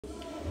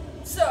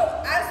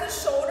So as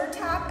the shoulder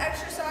tap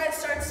exercise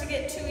starts to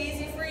get too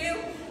easy for you,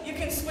 you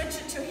can switch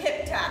it to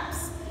hip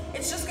taps.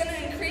 It's just going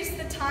to increase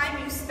the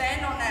time you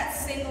spend on that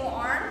single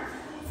arm,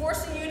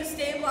 forcing you to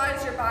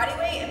stabilize your body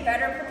weight and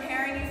better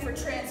preparing you for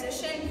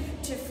transition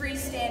to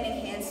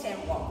freestanding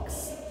handstand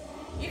walks.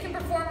 You can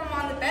perform them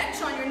on the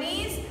bench on your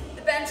knees,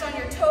 the bench on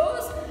your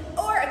toes,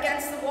 or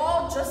against the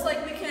wall, just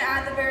like we can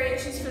add the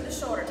variations for the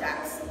shoulder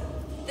taps.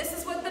 This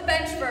is what the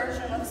bench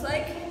version looks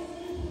like.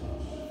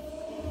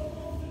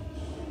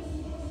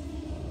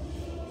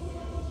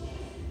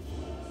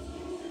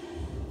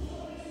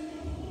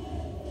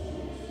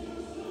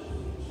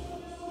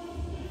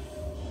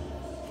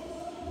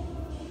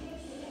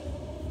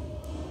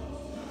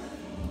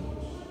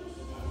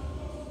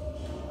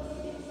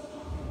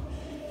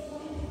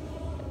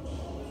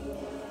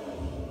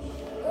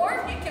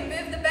 Or you can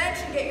move the bench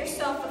and get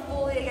yourself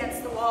fully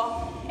against the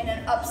wall in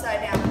an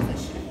upside down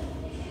position.